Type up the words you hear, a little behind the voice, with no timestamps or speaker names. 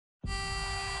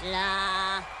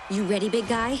La. You ready, big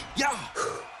guy? Yeah,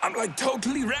 I'm like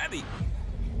totally ready.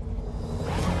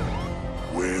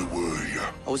 Where were you?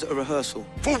 I was at a rehearsal.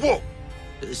 For what?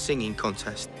 At the singing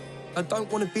contest. I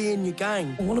don't want to be in your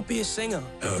gang. I want to be a singer.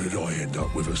 How did I end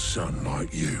up with a son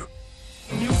like you?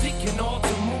 Music can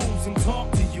alter moves and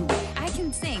talk to you. I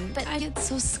can sing, but I get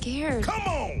so scared. Come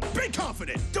on, be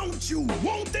confident. Don't you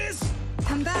want this?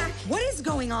 Come back. What is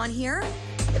going on here?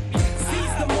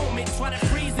 Seize the moment, try to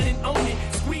freeze it and own it.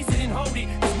 Squeeze it and hold it,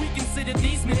 'cause we consider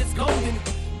these minutes golden.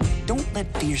 Don't let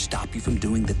fear stop you from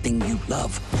doing the thing you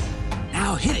love.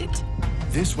 Now hit it.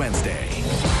 This Wednesday,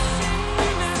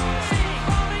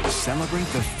 celebrate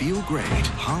the Feel Great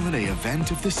holiday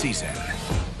event of the season.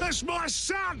 That's my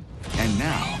son! And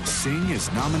now, Sing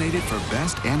is nominated for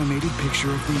Best Animated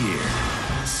Picture of the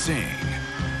Year. Sing.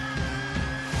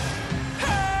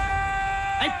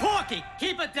 Hey, Porky,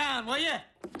 keep it down, will you?